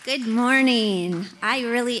Good morning. I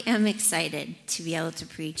really am excited to be able to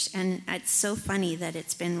preach. And it's so funny that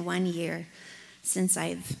it's been 1 year since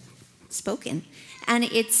I've spoken. And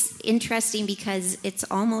it's interesting because it's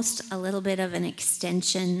almost a little bit of an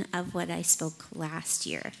extension of what I spoke last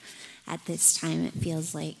year. At this time, it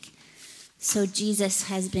feels like. So Jesus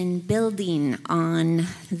has been building on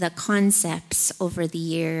the concepts over the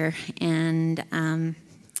year and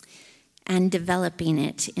developing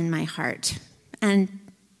it in my heart. And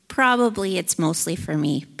probably it's mostly for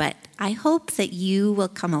me, but I hope that you will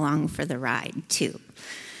come along for the ride too.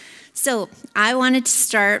 So I wanted to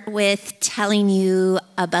start with telling you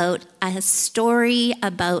about a story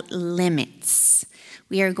about limits.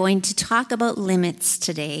 We are going to talk about limits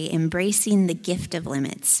today, embracing the gift of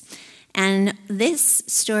limits. And this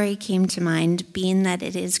story came to mind being that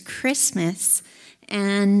it is Christmas,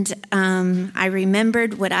 and I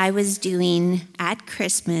remembered what I was doing at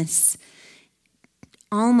Christmas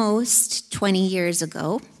almost 20 years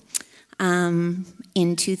ago,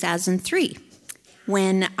 in 2003,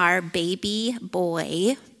 when our baby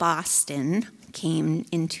boy, Boston, came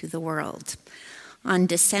into the world. On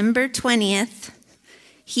December 20th,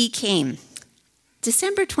 he came.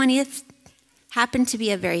 December 20th happened to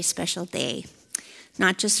be a very special day,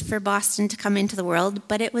 not just for Boston to come into the world,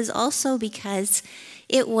 but it was also because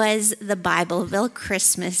it was the Bibleville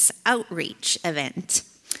Christmas outreach event.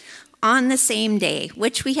 On the same day,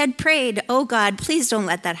 which we had prayed, oh God, please don't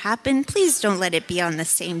let that happen. Please don't let it be on the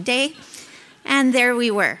same day. And there we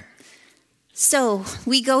were. So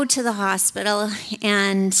we go to the hospital,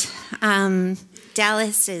 and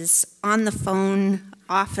Dallas is on the phone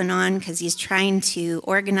off and on because he's trying to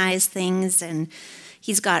organize things, and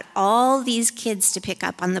he's got all these kids to pick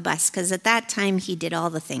up on the bus because at that time he did all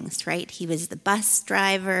the things, right? He was the bus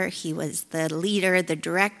driver, he was the leader, the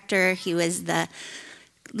director, he was the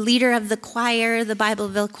leader of the choir, the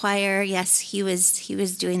Bibleville choir. Yes, he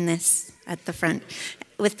was doing this at the front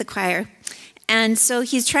with the choir. And so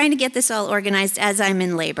he's trying to get this all organized as I'm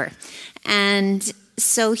in labor. And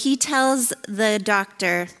so he tells the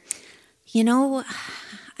doctor, you know,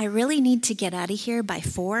 I really need to get out of here by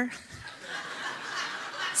 4.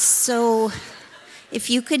 So if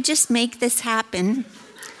you could just make this happen,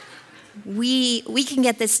 we can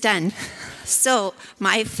get this done. So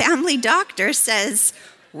my family doctor says,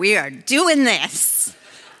 we are doing this.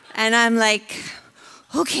 And I'm like,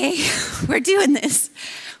 okay, we're doing this.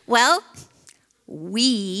 Well,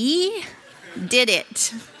 we did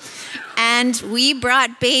it. And we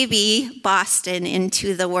brought baby Boston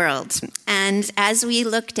into the world. And as we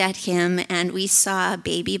looked at him and we saw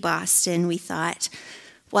baby Boston, we thought,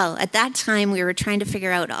 well, at that time we were trying to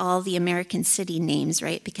figure out all the American city names,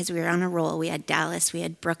 right? Because we were on a roll. We had Dallas, we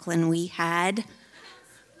had Brooklyn, we had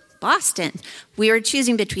Boston. We were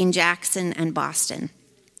choosing between Jackson and Boston.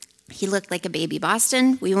 He looked like a baby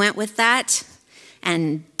Boston. We went with that,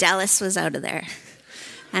 and Dallas was out of there.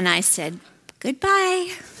 And I said,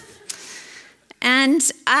 goodbye. And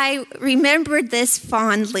I remembered this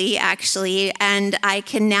fondly, actually, and I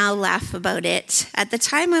can now laugh about it. At the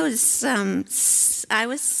time, I was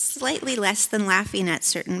slightly less than laughing at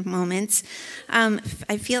certain moments. I'm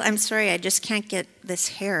sorry, I just can't get this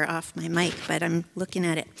hair off my mic, but I'm looking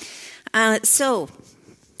at it. So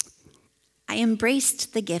I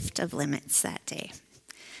embraced the gift of limits that day.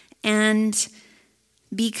 And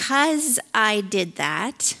because I did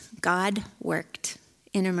that, God worked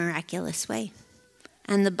in a miraculous way.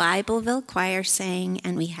 And the Bibleville choir sang,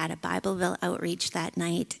 and we had a Bibleville outreach that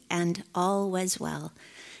night, and all was well.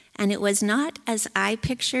 And it was not as I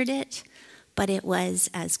pictured it, but it was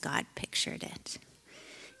as God pictured it.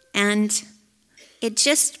 And it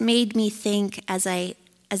just made me think, as I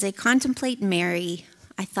contemplate Mary,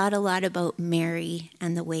 I thought a lot about Mary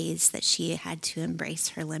and the ways that she had to embrace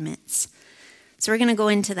her limits. So we're going to go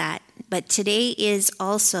into that. But today is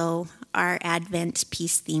also our Advent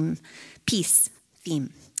peace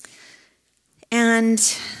theme. And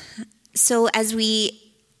so as we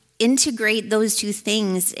integrate those two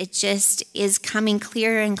things, it just is coming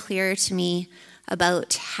clearer and clearer to me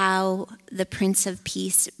about how the Prince of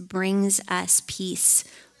Peace brings us peace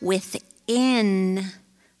within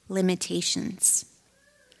limitations.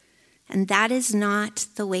 And that is not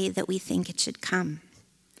the way that we think it should come.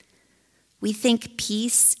 We think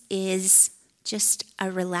peace is just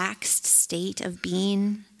a relaxed state of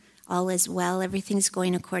being. All is well, everything's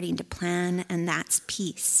going according to plan, and that's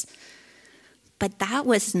peace. But that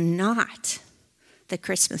was not the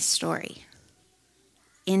Christmas story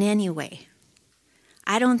in any way.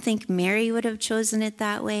 I don't think Mary would have chosen it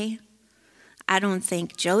that way. I don't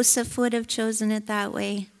think Joseph would have chosen it that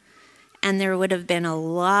way. And there would have been a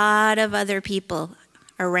lot of other people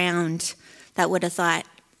around that would have thought,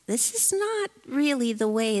 this is not really the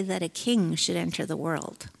way that a king should enter the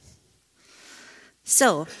world.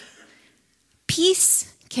 So,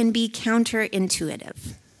 peace can be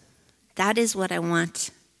counterintuitive. That is what I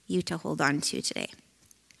want you to hold on to today.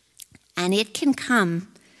 And it can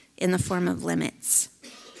come in the form of limits.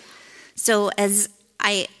 So as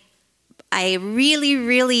I really,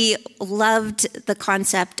 really loved the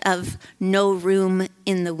concept of no room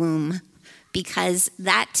in the womb, because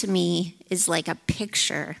that to me is like a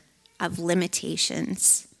picture of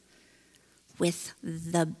limitations with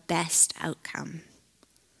the best outcome.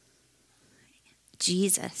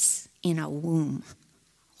 Jesus in a womb.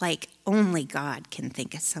 Like only God can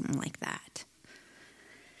think of something like that.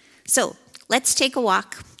 So let's take a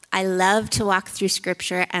walk. I love to walk through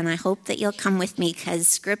Scripture, and I hope that you'll come with me, because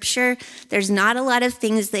Scripture, there's not a lot of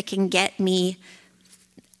things that can get me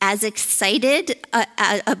as excited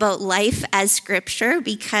about life as Scripture,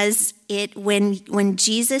 because when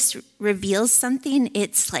Jesus reveals something,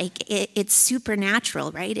 it's like it's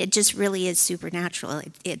supernatural, right? It just really is supernatural.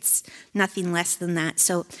 It's nothing less than that.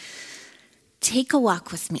 So take a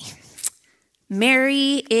walk with me.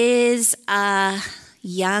 Mary is a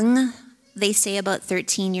young, they say about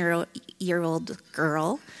 13-year-old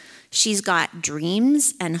girl. She's got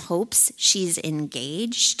dreams and hopes. She's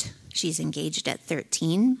engaged. She's engaged at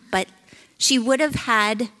 13, but she would have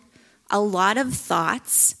had a lot of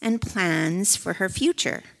thoughts and plans for her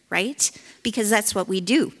future, right? Because that's what we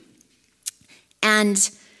do. And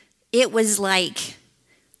it was like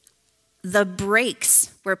the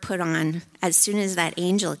brakes were put on as soon as that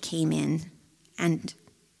angel came in and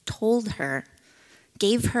told her,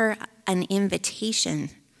 gave her an invitation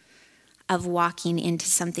of walking into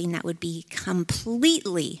something that would be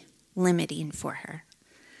completely limiting for her.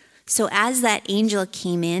 So as that angel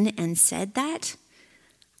came in and said that,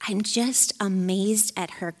 I'm just amazed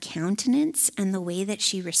at her countenance and the way that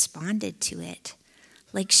she responded to it.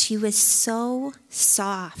 Like she was so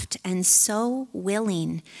soft and so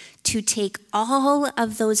willing to take all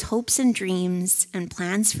of those hopes and dreams and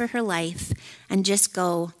plans for her life and just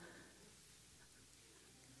go,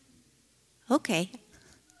 okay,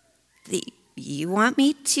 you want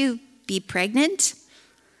me to be pregnant?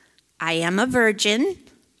 I am a virgin.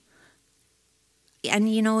 And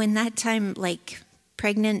in that time, like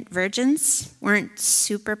pregnant virgins weren't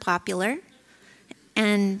super popular,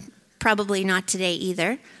 and probably not today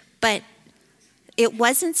either, but it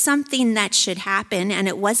wasn't something that should happen, and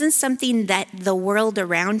it wasn't something that the world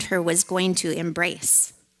around her was going to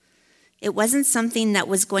embrace. It wasn't something that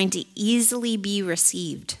was going to easily be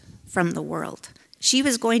received from the world. She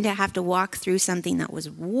was going to have to walk through something that was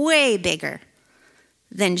way bigger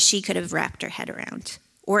than she could have wrapped her head around,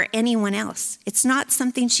 or anyone else. It's not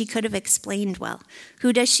something she could have explained well.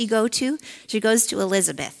 Who does she go to? She goes to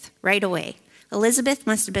Elizabeth right away. Elizabeth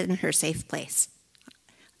must have been her safe place.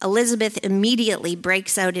 Elizabeth immediately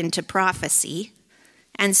breaks out into prophecy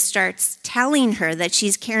and starts telling her that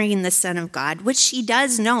she's carrying the Son of God, which she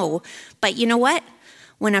does know. But you know what?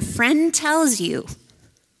 When a friend tells you,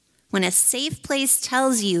 when a safe place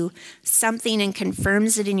tells you something and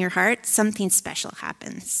confirms it in your heart, something special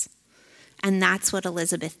happens. And that's what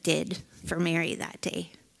Elizabeth did for Mary that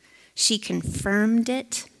day. She confirmed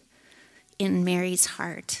it in Mary's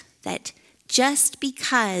heart, that just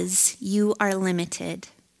because you are limited,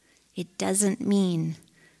 it doesn't mean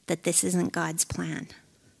that this isn't God's plan.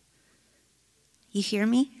 You hear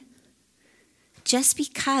me? Just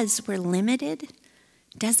because we're limited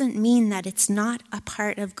doesn't mean that it's not a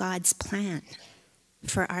part of God's plan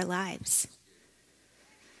for our lives.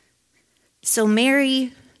 So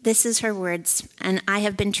Mary, this is her words, and I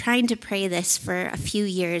have been trying to pray this for a few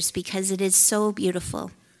years because it is so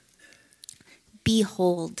beautiful.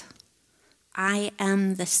 Behold, I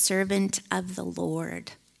am the servant of the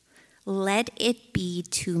Lord. Let it be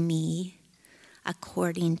to me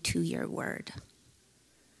according to your word.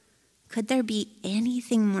 Could there be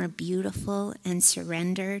anything more beautiful and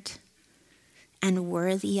surrendered and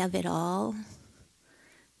worthy of it all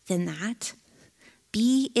than that?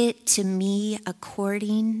 Be it to me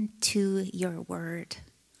according to your word.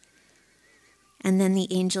 And then the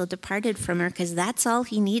angel departed from her because that's all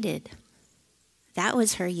he needed. That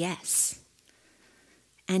was her yes.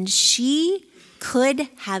 And she could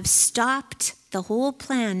have stopped the whole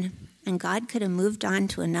plan, and God could have moved on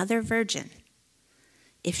to another virgin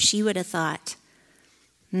if she would have thought,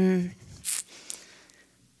 the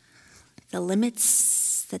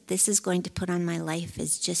limits that this is going to put on my life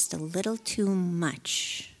is just a little too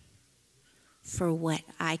much for what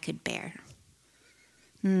I could bear.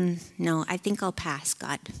 No, I think I'll pass,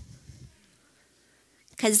 God.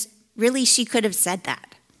 Because really, she could have said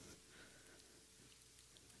that.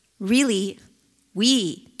 Really,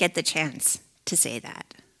 we get the chance to say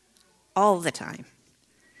that all the time.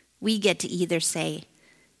 We get to either say,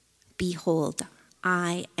 behold,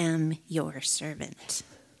 I am your servant.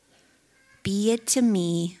 Be it to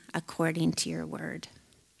me according to your word.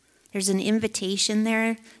 There's an invitation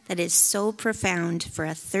there that is so profound for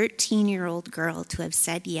a 13-year-old girl to have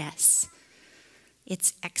said yes.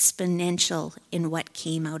 It's exponential in what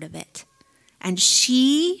came out of it. And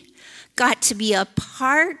she got to be a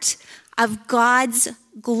part of God's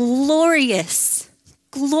glorious,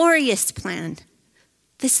 glorious plan.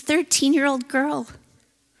 This 13-year-old girl.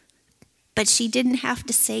 But she didn't have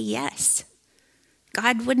to say yes.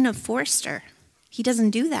 God wouldn't have forced her. He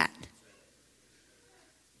doesn't do that.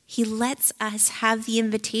 He lets us have the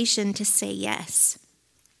invitation to say yes.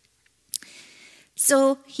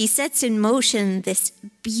 So he sets in motion this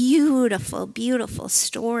beautiful, beautiful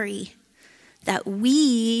story that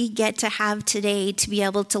we get to have today to be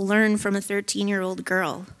able to learn from a 13-year-old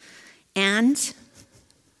girl. And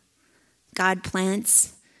God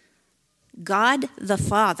plants, God the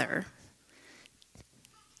Father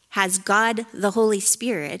has God the Holy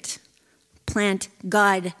Spirit plant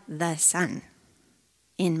God the Son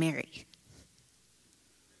in Mary.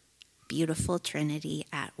 Beautiful Trinity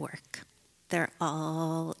at work. They're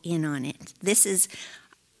all in on it. This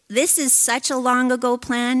is such a long ago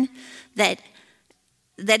plan that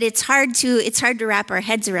it's hard to wrap our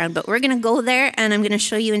heads around, but we're going to go there, and I'm going to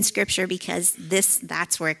show you in Scripture because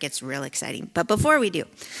that's where it gets real exciting. But before we do,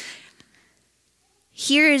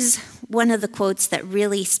 here's one of the quotes that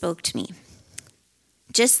really spoke to me.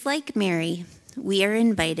 Just like Mary, we are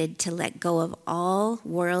invited to let go of all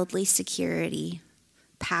worldly security,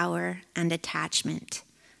 power, and attachment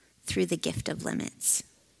through the gift of limits.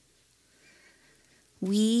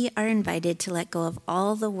 We are invited to let go of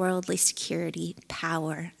all the worldly security,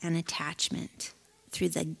 power, and attachment through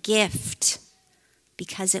the gift,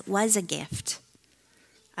 because it was a gift,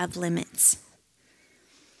 of limits.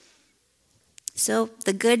 So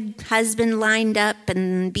the good husband lined up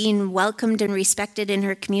and being welcomed and respected in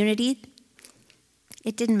her community,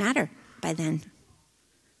 it didn't matter by then.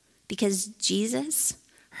 Because Jesus,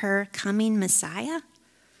 her coming Messiah,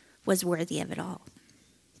 was worthy of it all.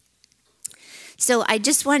 So I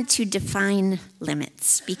just want to define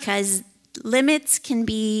limits, because limits can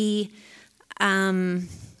be,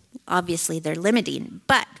 obviously they're limiting,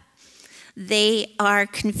 but they are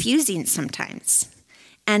confusing sometimes.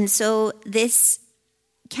 And so this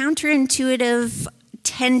counterintuitive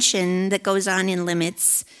tension that goes on in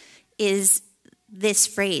limits is this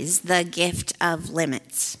phrase, the gift of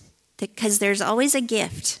limits. Because there's always a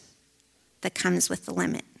gift that comes with the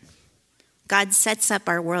limit. God sets up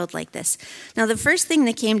our world like this. Now, the first thing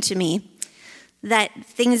that came to me, that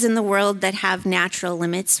things in the world that have natural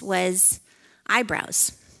limits, was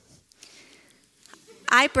eyebrows.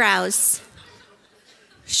 Eyebrows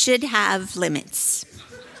should have limits.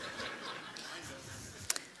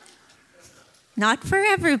 Not for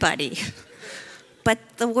everybody, but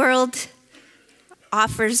the world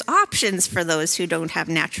offers options for those who don't have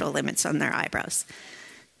natural limits on their eyebrows.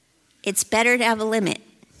 It's better to have a limit.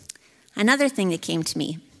 Another thing that came to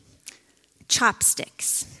me,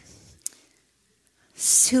 chopsticks.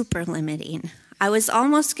 Super limiting. I was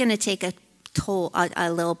almost going to take a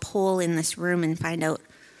little poll in this room and find out,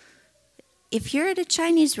 if you're at a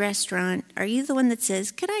Chinese restaurant, are you the one that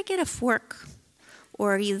says, could I get a fork?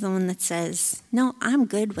 Or are you the one that says, no, I'm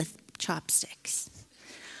good with chopsticks?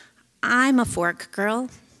 I'm a fork girl.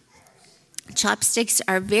 Chopsticks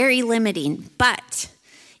are very limiting, but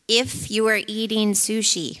if you are eating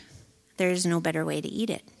sushi, there's no better way to eat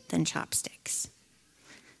it than chopsticks.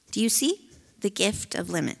 Do you see the gift of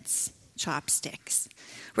limits? Chopsticks.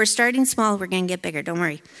 We're starting small, we're going to get bigger, don't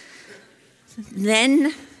worry.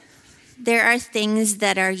 Then there are things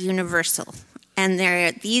that are universal, and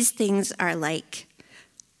these things are like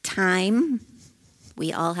time.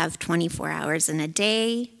 We all have 24 hours in a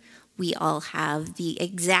day. We all have the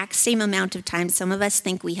exact same amount of time. Some of us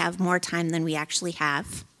think we have more time than we actually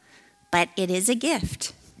have, but it is a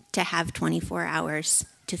gift to have 24 hours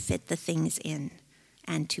to fit the things in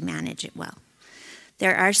and to manage it well.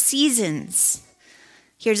 There are seasons.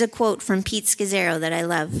 Here's a quote from Pete Scazzaro that I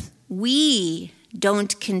love. We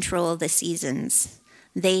don't control the seasons.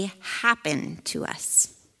 They happen to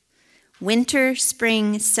us. Winter,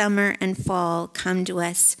 spring, summer, and fall come to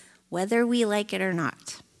us whether we like it or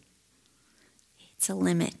not. It's a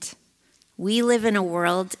limit. We live in a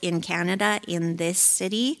world in Canada, in this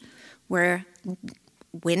city, where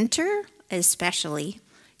winter especially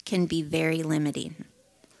can be very limiting.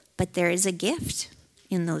 But there is a gift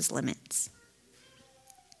in those limits.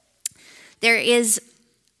 There is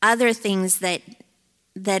other things that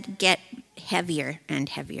get heavier and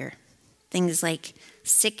heavier. Things like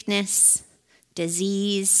sickness,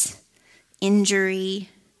 disease, injury,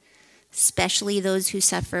 especially those who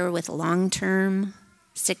suffer with long-term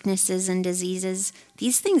sicknesses and diseases.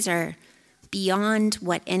 These things are beyond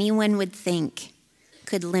what anyone would think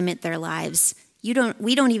could limit their lives. We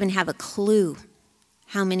don't even have a clue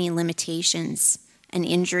how many limitations an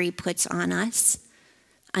injury puts on us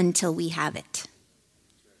until we have it.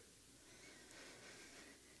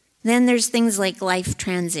 Then there's things like life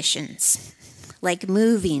transitions, like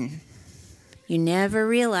moving. You never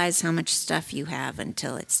realize how much stuff you have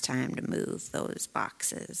until it's time to move those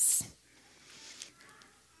boxes.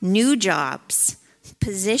 New jobs,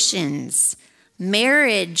 positions,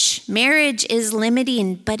 marriage. Marriage is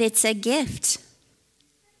limiting, but it's a gift.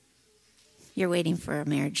 You're waiting for a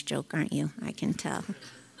marriage joke, aren't you? I can tell.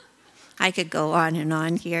 I could go on and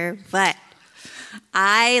on here, but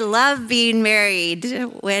I love being married.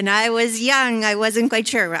 When I was young, I wasn't quite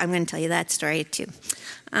sure. I'm going to tell you that story too.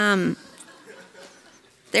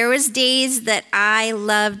 There was days that I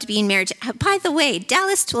loved being married. By the way,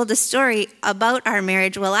 Dallas told a story about our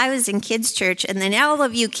marriage while I was in kids' church, and then all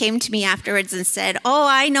of you came to me afterwards and said, "Oh,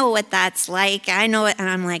 I know what that's like. I know it." And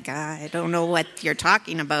I'm like, I don't know what you're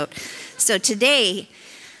talking about. So today,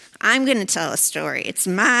 I'm going to tell a story. It's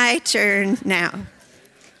my turn now.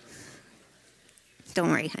 Don't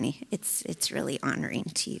worry, honey. It's really honoring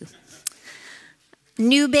to you.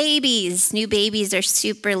 New babies are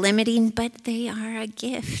super limiting, but they are a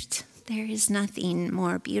gift. There is nothing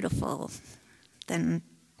more beautiful than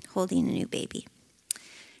holding a new baby.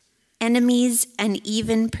 Enemies and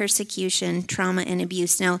even persecution, trauma, and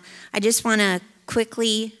abuse. Now, I just want to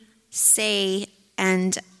quickly say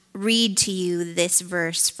and read to you this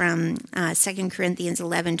verse from 2 Corinthians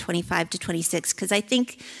 11, 25 to 26, because I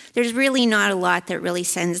think there's really not a lot that really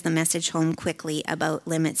sends the message home quickly about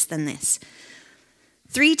limits than this.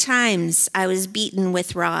 3 times I was beaten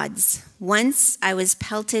with rods. Once I was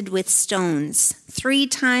pelted with stones. 3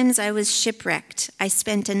 times I was shipwrecked. I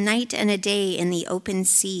spent a night and a day in the open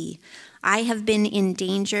sea. I have been in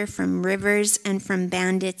danger from rivers and from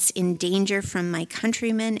bandits, in danger from my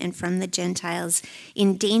countrymen and from the Gentiles,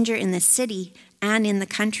 in danger in the city and in the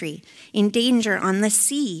country, in danger on the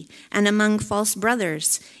sea and among false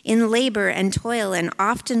brothers, in labor and toil and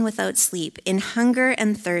often without sleep, in hunger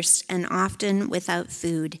and thirst and often without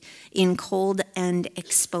food, in cold and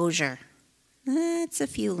exposure. That's a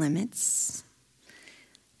few limits.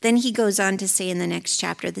 Then he goes on to say in the next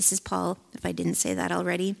chapter, this is Paul, if I didn't say that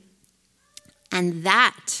already, and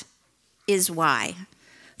that is why,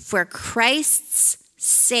 for Christ's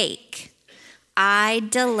sake, I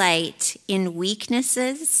delight in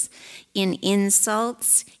weaknesses, in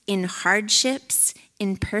insults, in hardships,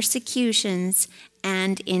 in persecutions,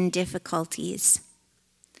 and in difficulties.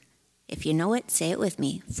 If you know it, say it with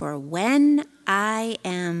me. For when I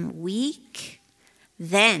am weak,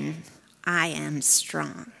 then I am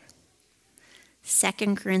strong.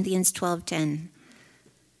 2 Corinthians 12:10.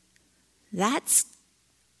 That's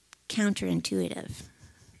counterintuitive.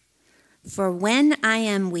 For when I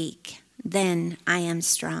am weak, then I am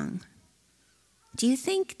strong. Do you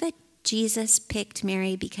think that Jesus picked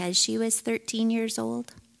Mary because she was 13 years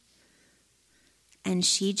old? And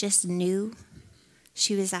she just knew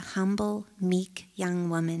she was a humble, meek young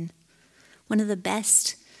woman. One of the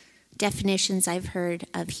best definitions I've heard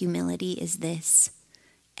of humility is this: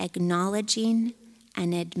 acknowledging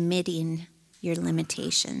and admitting your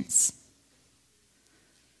limitations.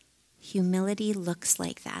 Humility looks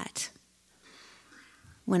like that.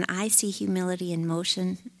 When I see humility in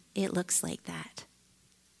motion, it looks like that.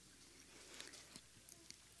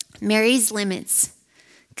 Mary's limits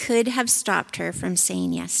could have stopped her from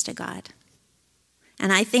saying yes to God.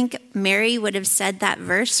 And I think Mary would have said that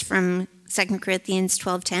verse from 2 Corinthians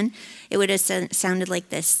 12:10. It would have sounded like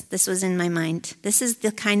this. This was in my mind. This is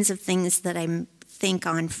the kinds of things that I think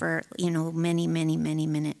on for, many, many, many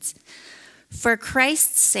minutes. For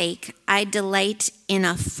Christ's sake, I delight in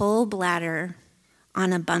a full bladder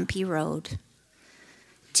on a bumpy road,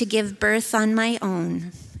 to give birth on my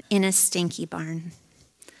own in a stinky barn.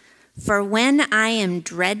 For when I am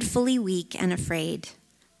dreadfully weak and afraid,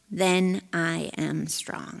 then I am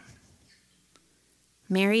strong.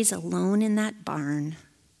 Mary's alone in that barn,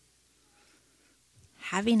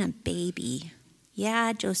 having a baby.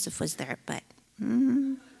 Yeah, Joseph was there, but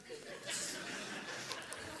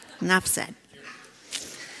enough said.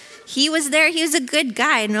 He was there. He was a good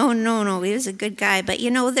guy. No. He was a good guy. But,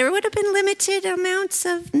 there would have been limited amounts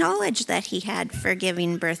of knowledge that he had for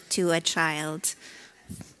giving birth to a child.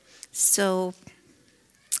 So,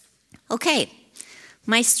 okay,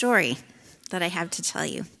 My story that I have to tell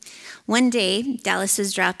you. One day, Dallas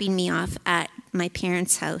was dropping me off at my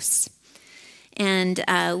parents' house. And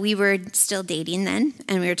we were still dating then,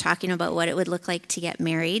 and we were talking about what it would look like to get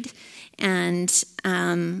married. And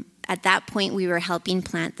at that point, we were helping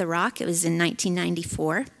plant the rock. It was in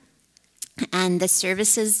 1994. And the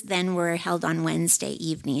services then were held on Wednesday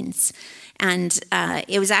evenings. And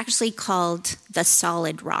it was actually called the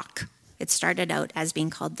Solid Rock. It started out as being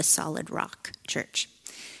called the Solid Rock Church.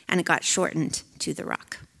 And it got shortened to the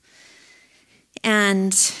Rock.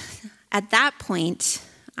 And at that point,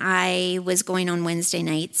 I was going on Wednesday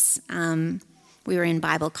nights. We were in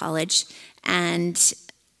Bible college. And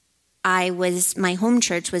my home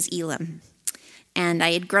church was Elam. And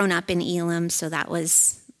I had grown up in Elam, so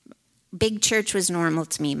big church was normal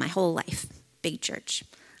to me my whole life. Big church.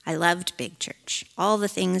 I loved big church. All the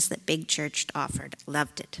things that big church offered. I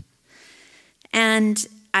loved it. And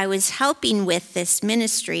I was helping with this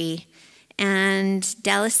ministry, and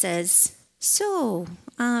Dallas says, so,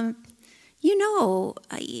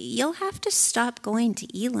 you'll have to stop going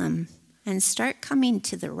to Elam and start coming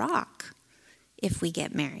to the Rock if we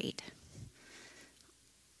get married.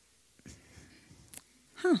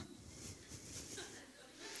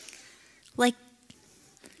 Like,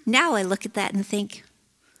 now I look at that and think,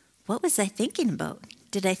 what was I thinking about?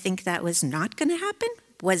 Did I think that was not going to happen?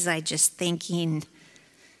 Was I just thinking,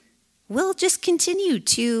 we'll just continue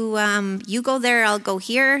to, you go there, I'll go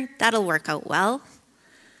here, that'll work out well?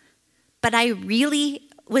 But I really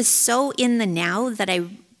was so in the now that I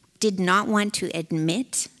did not want to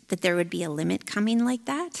admit that there would be a limit coming like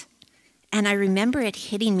that. And I remember it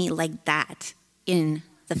hitting me like that in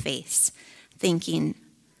the face, thinking,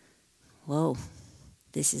 whoa,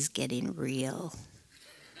 this is getting real.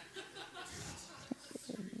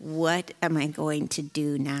 What am I going to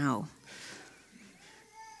do now?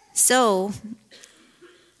 So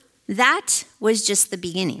that was just the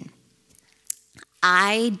beginning.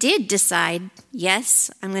 I did decide,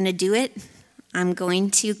 yes, I'm going to do it. I'm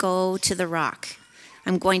going to go to the Rock.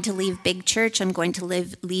 I'm going to leave big church. I'm going to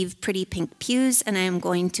leave pretty pink pews, and I'm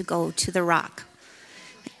going to go to the Rock.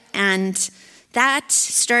 And that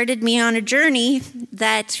started me on a journey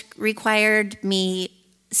that required me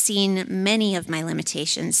seeing many of my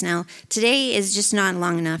limitations. Now, today is just not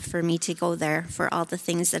long enough for me to go there for all the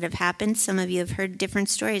things that have happened. Some of you have heard different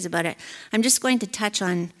stories about it. I'm just going to touch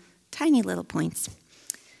on tiny little points.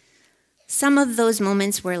 Some of those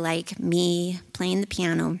moments were like me playing the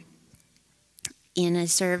piano in a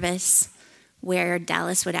service where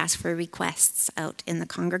Dallas would ask for requests out in the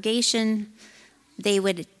congregation. They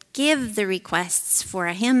would give the requests for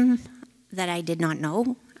a hymn that I did not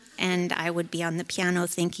know, and I would be on the piano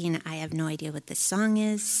thinking, I have no idea what this song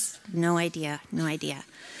is. No idea.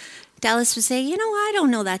 Dallas would say, I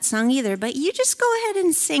don't know that song either, but you just go ahead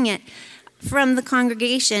and sing it from the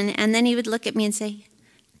congregation. And then he would look at me and say,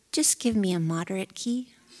 just give me a moderate key.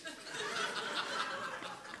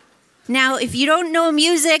 Now, if you don't know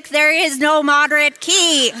music, there is no moderate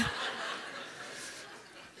key.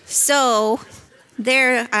 So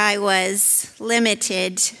there I was,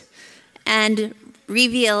 limited and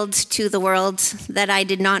revealed to the world that I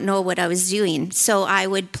did not know what I was doing. So I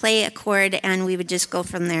would play a chord and we would just go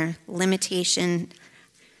from there. Limitation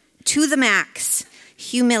to the max.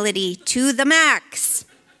 Humility to the max.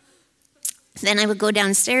 Then I would go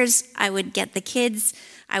downstairs. I would get the kids.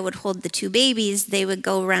 I would hold the two babies. They would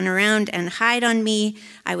go run around and hide on me.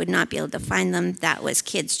 I would not be able to find them. That was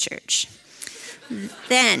kids' church.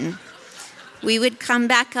 Then we would come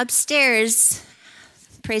back upstairs.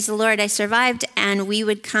 Praise the Lord, I survived. And we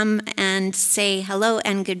would come and say hello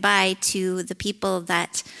and goodbye to the people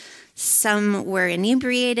that some were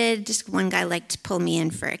inebriated. Just one guy liked to pull me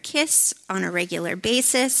in for a kiss on a regular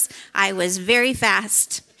basis. I was very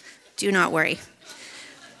fast. Do not worry.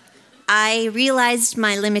 I realized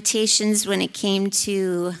my limitations when it came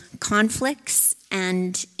to conflicts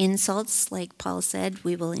and insults. Like Paul said,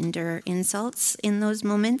 we will endure insults in those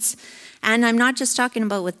moments. And I'm not just talking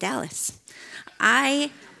about with Dallas.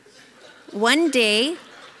 One day,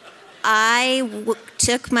 I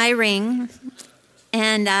took my ring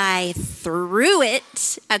and I threw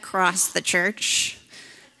it across the church.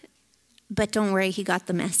 But don't worry, he got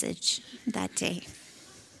the message that day.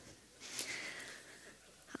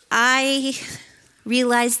 I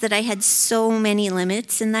realized that I had so many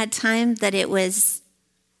limits in that time that it was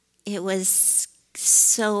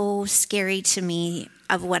so scary to me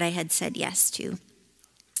of what I had said yes to.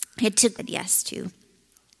 It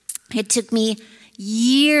took me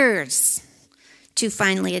years to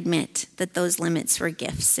finally admit that those limits were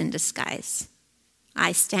gifts in disguise.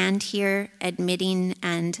 I stand here admitting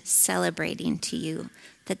and celebrating to you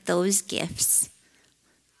that those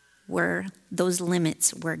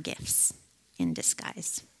limits were gifts in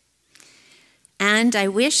disguise. And I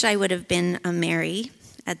wish I would have been a Mary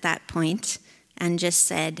at that point and just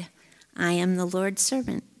said, I am the Lord's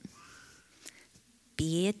servant.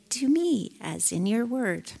 Be it to me as in your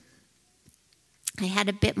word. I had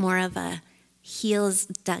a bit more of a heels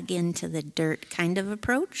dug into the dirt kind of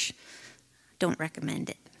approach. Don't recommend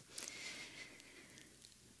it.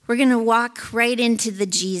 We're going to walk right into the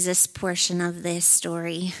Jesus portion of this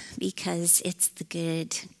story because it's the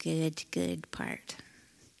good part.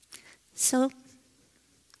 So,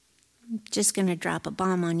 I'm just going to drop a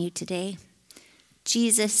bomb on you today.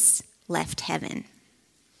 Jesus left heaven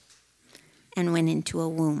and went into a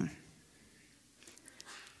womb.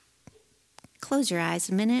 Close your eyes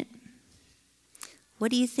a minute.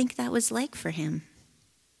 What do you think that was like for him?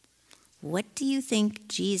 What do you think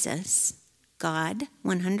Jesus, God,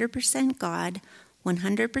 100% God,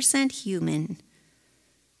 100% human,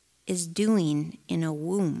 is doing in a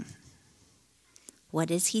womb?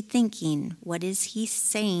 What is he thinking? What is he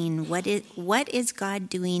saying? What is God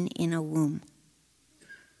doing in a womb?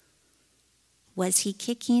 Was he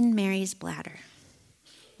kicking Mary's bladder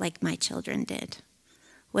like my children did?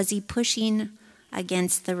 Was he pushing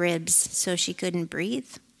against the ribs so she couldn't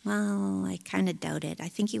breathe? Well, I kind of doubt it. I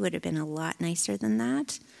think he would have been a lot nicer than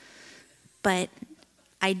that. But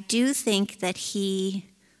I do think that he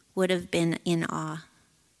would have been in awe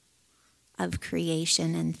of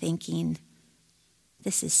creation and thinking,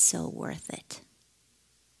 this is so worth it.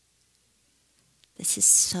 This is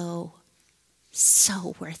so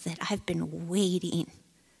worth it. I've been waiting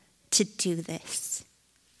to do this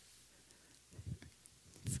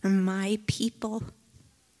for my people.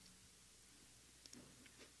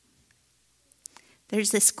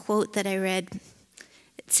 There's this quote that I read.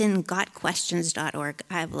 It's in gotquestions.org.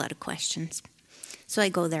 I have a lot of questions, so I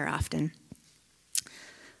go there often.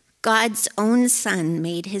 God's own Son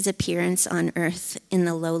made his appearance on earth in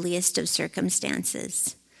the lowliest of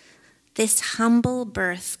circumstances. This humble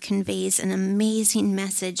birth conveys an amazing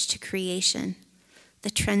message to creation. The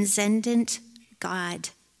transcendent God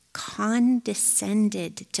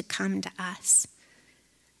condescended to come to us.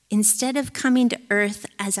 Instead of coming to earth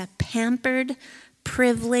as a pampered,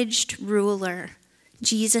 privileged ruler,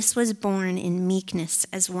 Jesus was born in meekness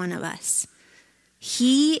as one of us.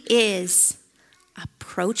 He is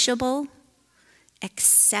approachable,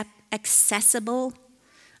 accessible,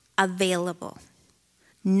 available.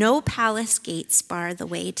 No palace gates bar the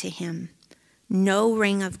way to him. No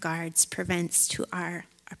ring of guards prevents to our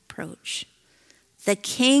approach. The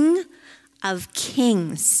King of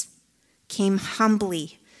Kings came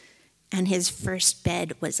humbly, and his first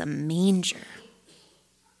bed was a manger.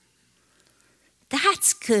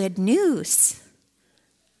 That's good news.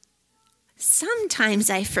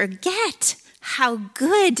 Sometimes I forget how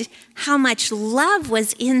much love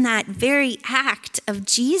was in that very act of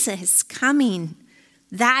Jesus coming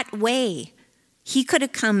that way. He could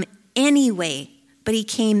have come any way, but he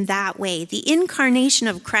came that way. The incarnation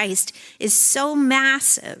of Christ is so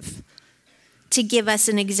massive to give us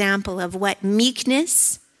an example of what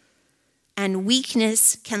meekness and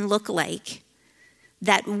weakness can look like,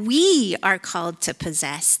 that we are called to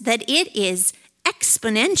possess, that it is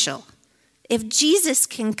exponential. If Jesus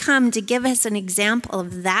can come to give us an example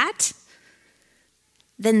of that,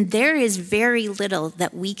 then there is very little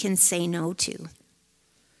that we can say no to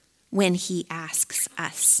when he asks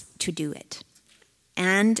us to do it.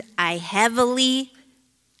 And I heavily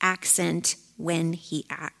accent when he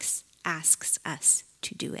asks us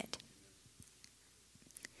to do it.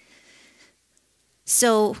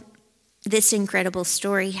 So this incredible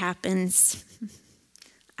story happens.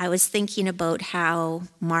 I was thinking about how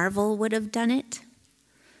Marvel would have done it.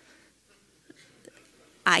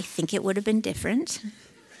 I think it would have been different.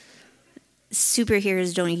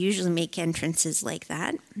 Superheroes don't usually make entrances like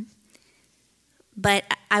that. But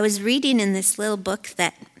I was reading in this little book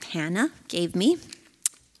that Hannah gave me,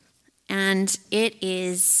 and it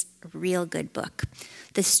is a real good book.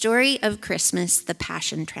 The Story of Christmas, the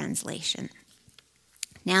Passion Translation.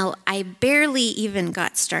 Now, I barely even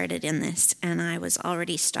got started in this, and I was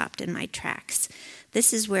already stopped in my tracks.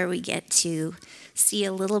 This is where we get to see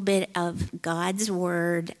a little bit of God's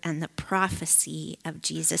word and the prophecy of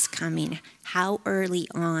Jesus coming, how early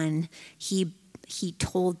on he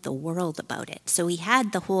told the world about it. So he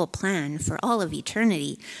had the whole plan for all of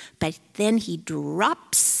eternity, but then he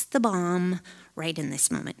drops the bomb right in this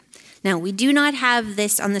moment. Now, we do not have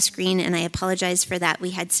this on the screen, and I apologize for that.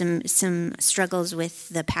 We had some struggles with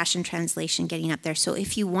the Passion Translation getting up there. So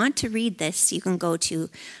if you want to read this, you can go to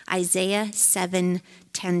Isaiah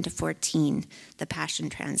 7:10-14, the Passion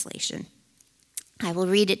Translation. I will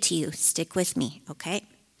read it to you. Stick with me, okay?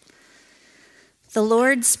 The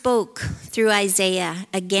Lord spoke through Isaiah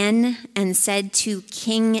again and said to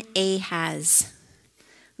King Ahaz,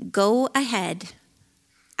 "Go ahead,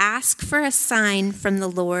 ask for a sign from the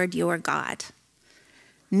Lord your God.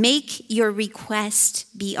 Make your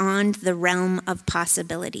request beyond the realm of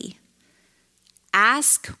possibility.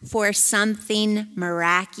 Ask for something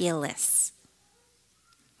miraculous."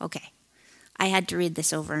 Okay, I had to read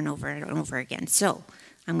this over and over and over again, so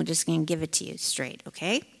I'm just going to give it to you straight,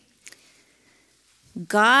 okay?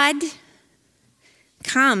 God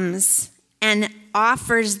comes and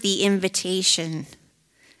offers the invitation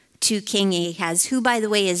to King Ahaz, who, by the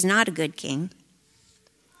way, is not a good king,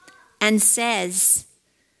 and says,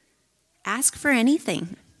 ask for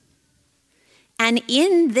anything. And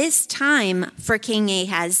in this time for King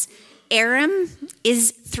Ahaz, Aram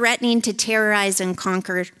is threatening to terrorize and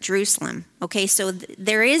conquer Jerusalem. Okay, so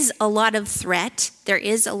there is a lot of threat. There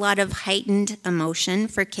is a lot of heightened emotion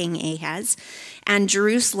for King Ahaz. And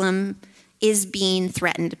Jerusalem is being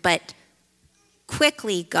threatened. But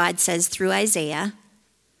quickly, God says through Isaiah,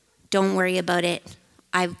 don't worry about it.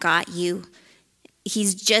 I've got you.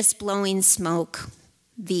 He's just blowing smoke,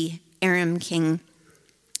 the Aram king.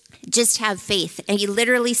 Just have faith. And he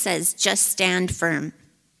literally says, just stand firm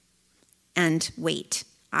and wait.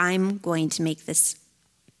 I'm going to make this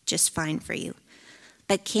just fine for you.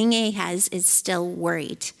 But King Ahaz is still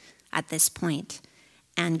worried at this point.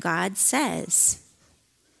 And God says,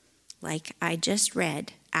 like I just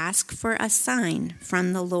read, ask for a sign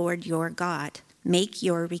from the Lord your God. Make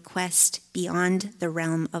your request beyond the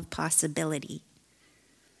realm of possibility.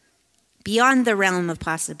 Beyond the realm of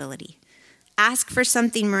possibility. Ask for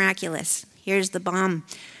something miraculous. Here's the bomb.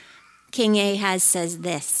 King Ahaz says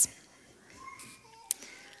this,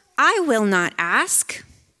 I will not ask.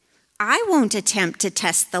 I won't attempt to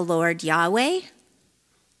test the Lord Yahweh.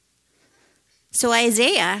 So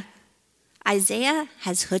Isaiah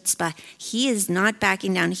has chutzpah. He is not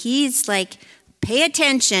backing down. He's like, pay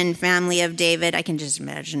attention, family of David. I can just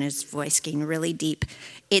imagine his voice getting really deep.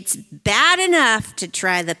 It's bad enough to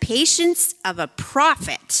try the patience of a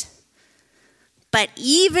prophet, but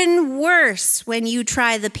even worse when you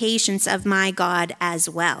try the patience of my God as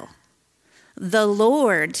well. The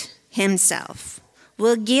Lord himself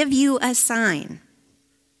will give you a sign.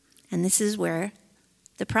 And this is where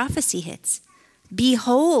the prophecy hits.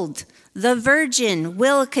 Behold, the virgin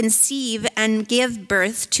will conceive and give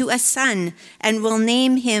birth to a son and will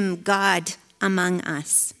name him God among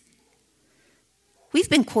us. We've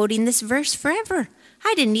been quoting this verse forever.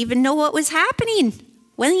 I didn't even know what was happening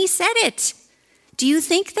when he said it. Do you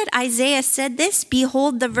think that Isaiah said this?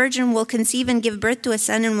 Behold, the virgin will conceive and give birth to a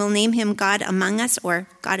son and will name him God among us, or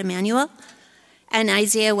God Emmanuel? And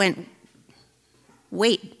Isaiah went,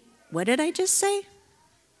 wait, what did I just say?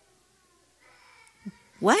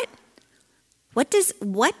 What? What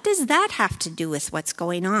does that have to do with what's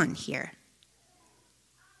going on here?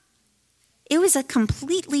 It was a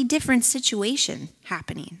completely different situation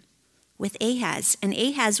happening with Ahaz, and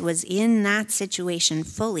Ahaz was in that situation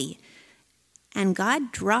fully. And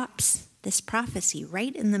God drops this prophecy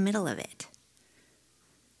right in the middle of it.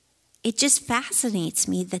 It just fascinates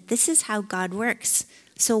me that this is how God works.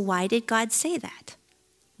 So why did God say that?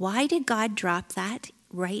 Why did God drop that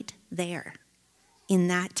right there in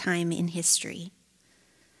that time in history?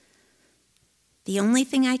 The only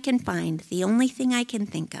thing I can find, the only thing I can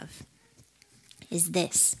think of is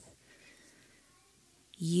this.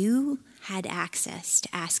 You had access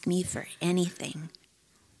to ask me for anything,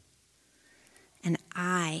 and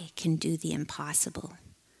I can do the impossible.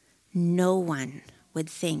 No one would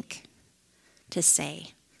think to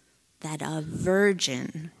say that a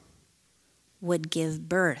virgin would give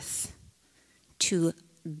birth to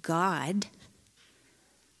God,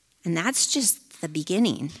 and that's just the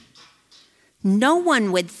beginning. No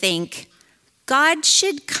one would think God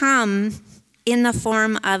should come in the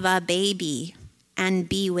form of a baby and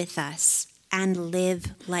be with us and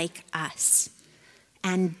live like us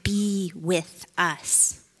and be with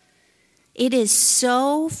us. It is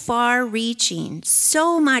so far-reaching,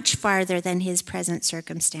 so much farther than his present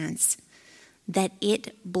circumstance, that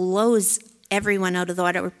it blows everyone out of the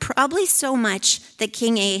water. Probably so much that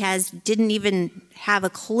King Ahaz didn't even have a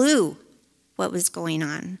clue what was going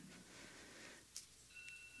on.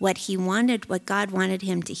 What God wanted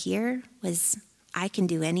him to hear was, I can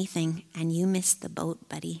do anything, and you missed the boat,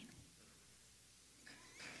 buddy.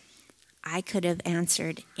 I could have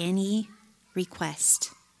answered any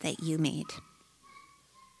request that you made.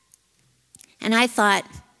 And I thought,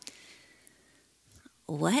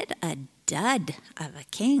 what a dud of a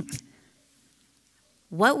king.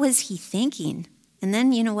 What was he thinking? And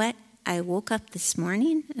then, you know what? I woke up this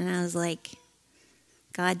morning and I was like,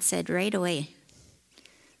 God said right away,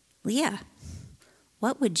 Leah,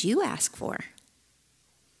 what would you ask for?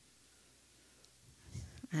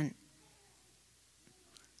 And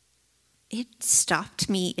it stopped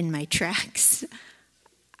me in my tracks.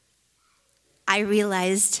 I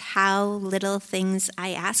realized how little things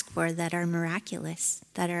I ask for that are miraculous,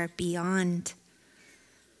 that are beyond.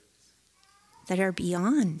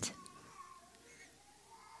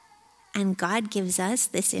 And God gives us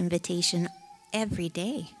this invitation every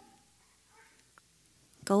day.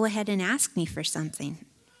 Go ahead and ask me for something.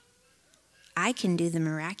 I can do the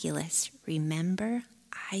miraculous. Remember,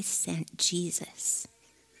 I sent Jesus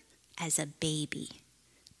as a baby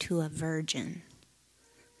to a virgin.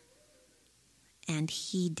 And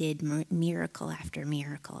he did miracle after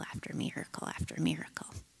miracle after miracle after miracle.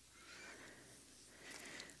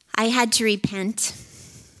 I had to repent.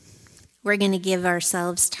 We're going to give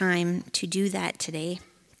ourselves time to do that today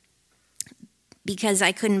because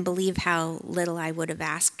I couldn't believe how little I would have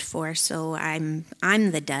asked for, so I'm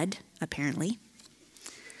the dud, apparently.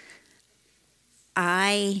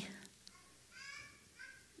 I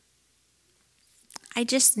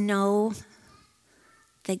just know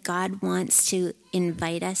that God wants to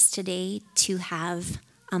invite us today to have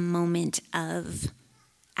a moment of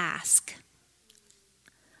ask.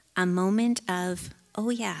 A moment of, oh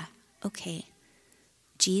yeah, okay,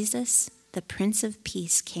 Jesus, the Prince of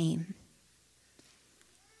Peace, came.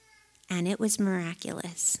 And it was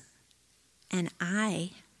miraculous. And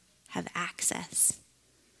I have access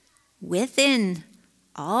within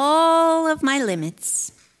all of my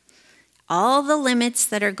limits, all the limits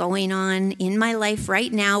that are going on in my life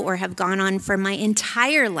right now or have gone on for my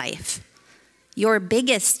entire life. Your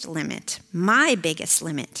biggest limit, my biggest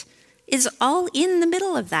limit, is all in the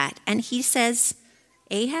middle of that. And he says,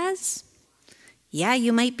 Ahaz, yeah,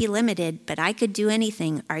 you might be limited, but I could do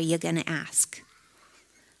anything. Are you going to ask?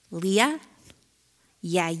 Leah,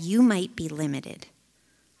 yeah, you might be limited,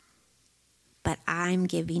 but I'm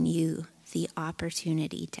giving you the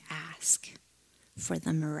opportunity to ask for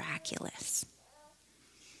the miraculous.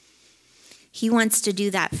 He wants to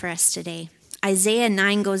do that for us today. Isaiah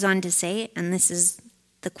 9 goes on to say, and this is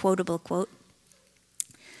the quotable quote,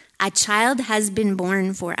 a child has been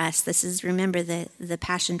born for us. This is, remember, the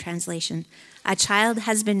Passion Translation. A child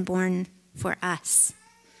has been born for us.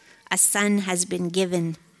 A son has been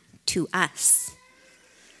given to us.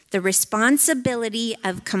 The responsibility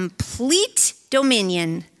of complete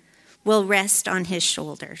dominion will rest on his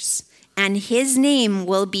shoulders, and his name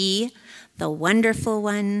will be the Wonderful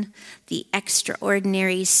One, the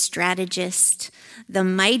Extraordinary Strategist, the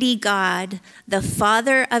Mighty God, the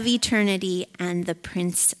Father of Eternity, and the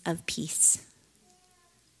Prince of Peace.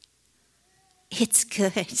 It's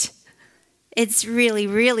good. It's really,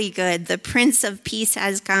 really good. The Prince of Peace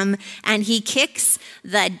has come, and he kicks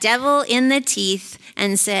the devil in the teeth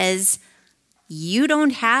and says, you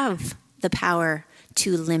don't have the power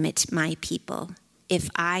to limit my people if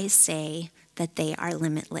I say that they are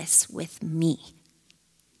limitless with me.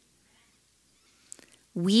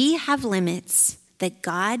 We have limits that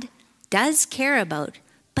God does care about,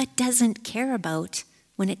 but doesn't care about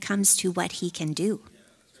when it comes to what he can do.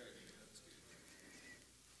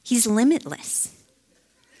 He's limitless.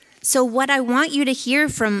 So what I want you to hear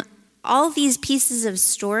from all these pieces of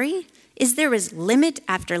story is there was limit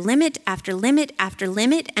after limit after limit after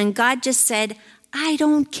limit, and God just said, I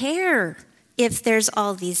don't care if there's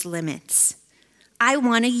all these limits. I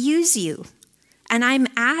want to use you. And I'm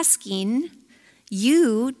asking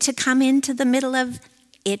you to come into the middle of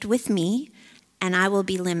it with me, and I will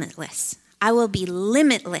be limitless. I will be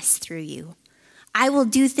limitless through you. I will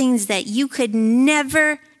do things that you could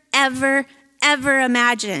never, ever, ever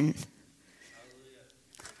imagine.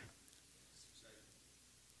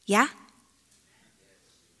 Yeah?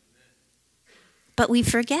 But we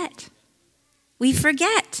forget. We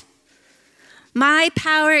forget. My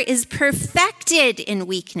power is perfected in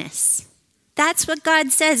weakness. That's what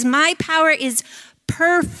God says. My power is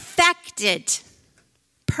perfected.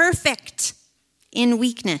 Perfect in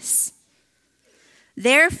weakness.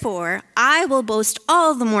 Therefore, I will boast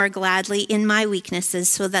all the more gladly in my weaknesses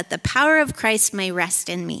so that the power of Christ may rest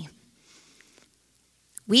in me.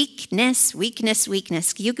 Weakness, weakness,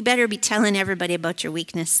 weakness. You better be telling everybody about your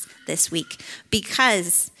weakness this week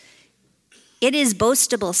because it is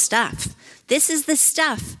boastable stuff. This is the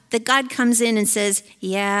stuff that God comes in and says,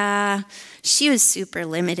 yeah, she was super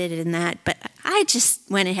limited in that, but I just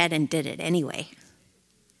went ahead and did it anyway.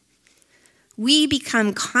 We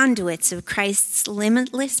become conduits of Christ's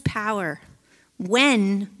limitless power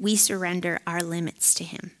when we surrender our limits to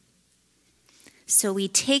him. So we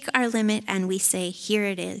take our limit and we say, here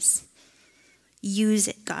it is. Use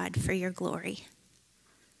it, God, for your glory.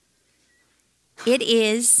 It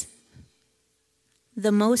is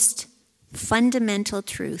the most fundamental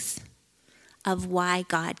truth of why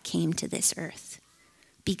God came to this earth,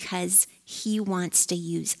 because he wants to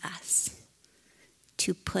use us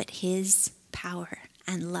to put his power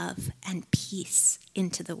and love and peace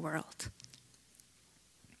into the world.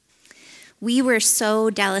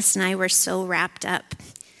 Dallas and I were so wrapped up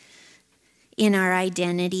in our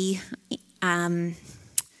identity, being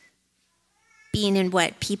in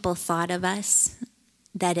what people thought of us,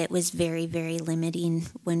 that it was very, very limiting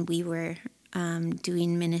when we were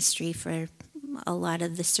doing ministry for a lot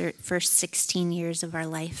of the first 16 years of our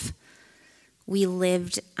life. We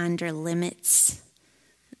lived under limits,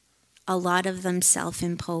 a lot of them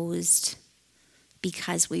self-imposed,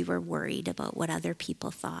 because we were worried about what other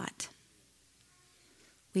people thought.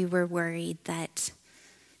 We were worried that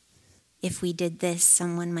if we did this,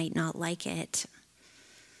 someone might not like it.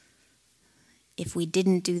 If we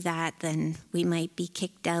didn't do that, then we might be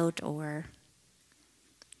kicked out, or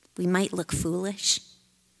we might look foolish.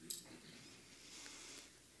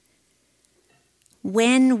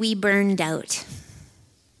 When we burned out,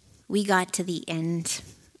 we got to the end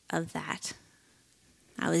of that.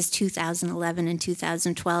 That was 2011 and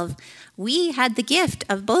 2012. We had the gift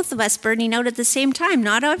of both of us burning out at the same time.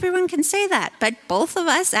 Not everyone can say that, but both of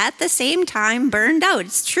us at the same time burned out.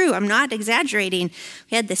 It's true. I'm not exaggerating.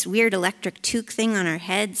 We had this weird electric toque thing on our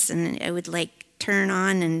heads, and it would turn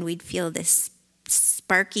on, and we'd feel this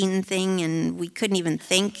sparking thing, and we couldn't even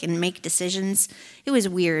think and make decisions. It was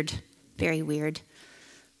weird, very weird.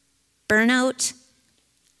 Burnout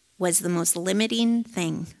was the most limiting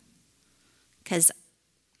thing, because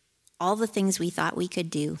all the things we thought we could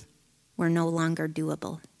do were no longer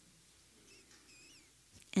doable.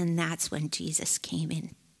 And that's when Jesus came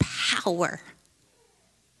in. Power.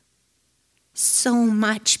 So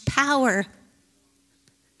much power.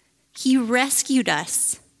 He rescued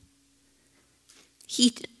us.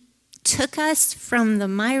 He took us from the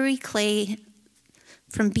miry clay,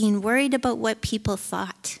 from being worried about what people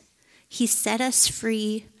thought. He set us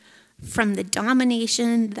free from the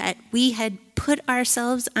domination that we had put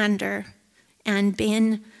ourselves under and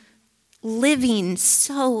been living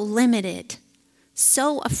so limited,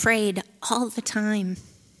 so afraid all the time.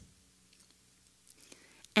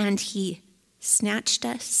 And he snatched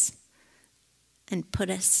us and put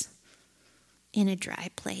us in a dry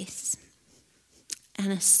place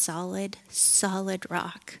and a solid, solid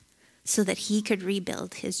rock, so that he could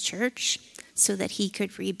rebuild his church, so that he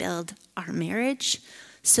could rebuild our marriage,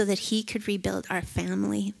 so that he could rebuild our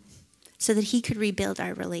family, so that he could rebuild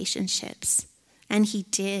our relationships. And he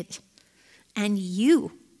did. And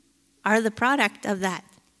you are the product of that.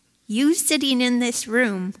 You sitting in this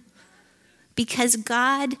room, because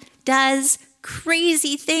God does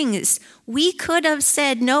crazy things. We could have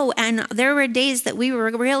said no, and there were days that we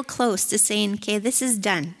were real close to saying, okay, this is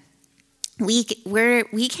done. We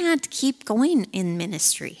can't keep going in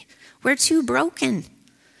ministry. We're too broken.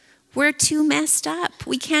 We're too messed up.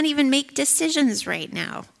 We can't even make decisions right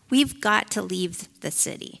now. We've got to leave the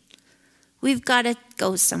city. We've got to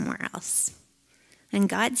go somewhere else. And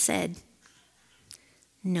God said,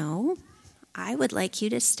 no, I would like you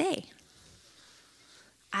to stay.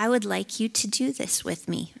 I would like you to do this with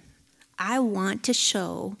me. I want to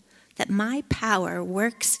show that my power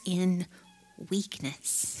works in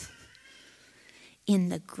weakness, in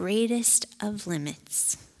the greatest of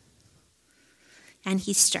limits. And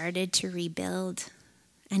he started to rebuild,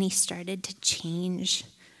 and he started to change,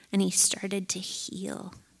 and he started to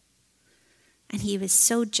heal. And he was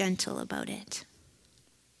so gentle about it.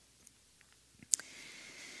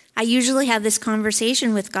 I usually have this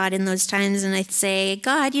conversation with God in those times, and I say,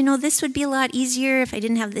 God, this would be a lot easier if I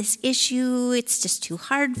didn't have this issue. It's just too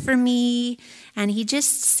hard for me. And he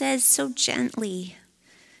just says so gently,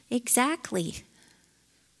 exactly.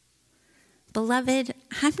 Beloved,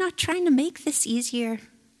 I'm not trying to make this easier.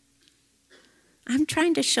 I'm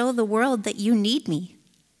trying to show the world that you need me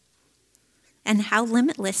and how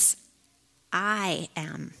limitless I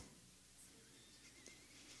am.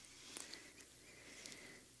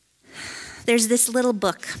 There's this little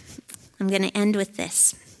book. I'm going to end with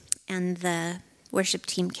this, and the worship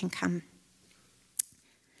team can come.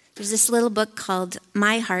 There's this little book called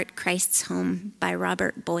My Heart, Christ's Home by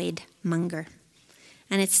Robert Boyd. monger.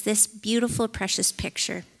 And it's this beautiful, precious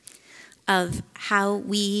picture of how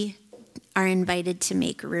we are invited to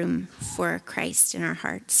make room for Christ in our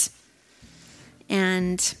hearts.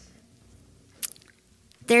 And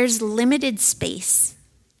there's limited space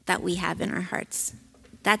that we have in our hearts.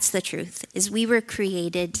 That's the truth, is we were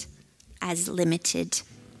created as limited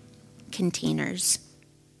containers.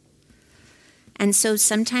 And so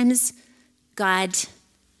sometimes actually,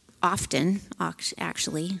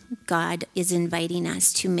 God is inviting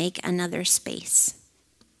us to make another space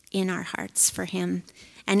in our hearts for him.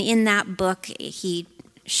 And in that book, he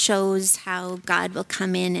shows how God will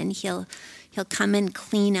come in and he'll come and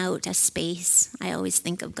clean out a space. I always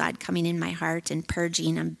think of God coming in my heart and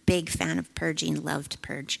purging. I'm a big fan of purging, love to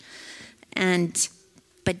purge.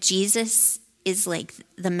 But Jesus is like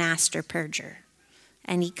the master purger.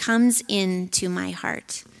 And he comes into my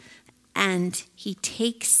heart and he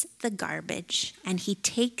takes the garbage and he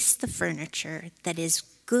takes the furniture that is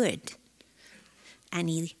good and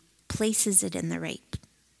he places it in the right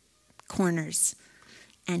corners.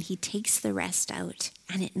 And he takes the rest out,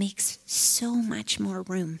 and it makes so much more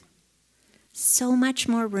room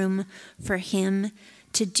for him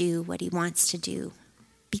to do what he wants to do.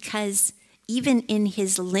 Because even in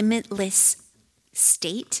his limitless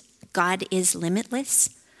state, God is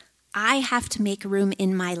limitless. I have to make room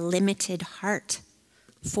in my limited heart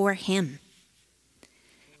for him.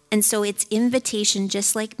 And so it's invitation,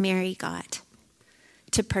 just like Mary got,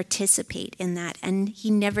 to participate in that. And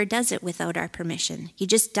he never does it without our permission. He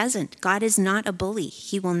just doesn't. God is not a bully.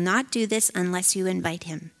 He will not do this unless you invite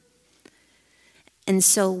him. And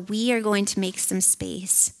so we are going to make some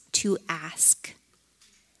space to ask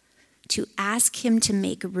him to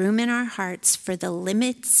make room in our hearts for the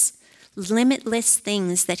limitless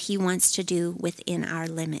things that he wants to do within our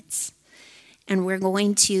limits. And we're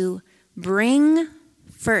going to bring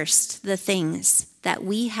first the things that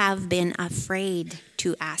we have been afraid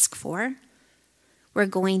to ask for. We're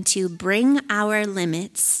going to bring our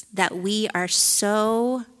limits that we are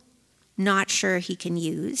so not sure he can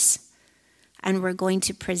use, and we're going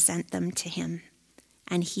to present them to him.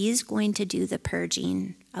 And he's going to do the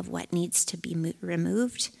purging of what needs to be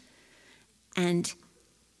removed, and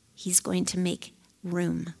he's going to make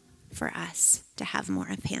room for us to have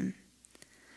more of him.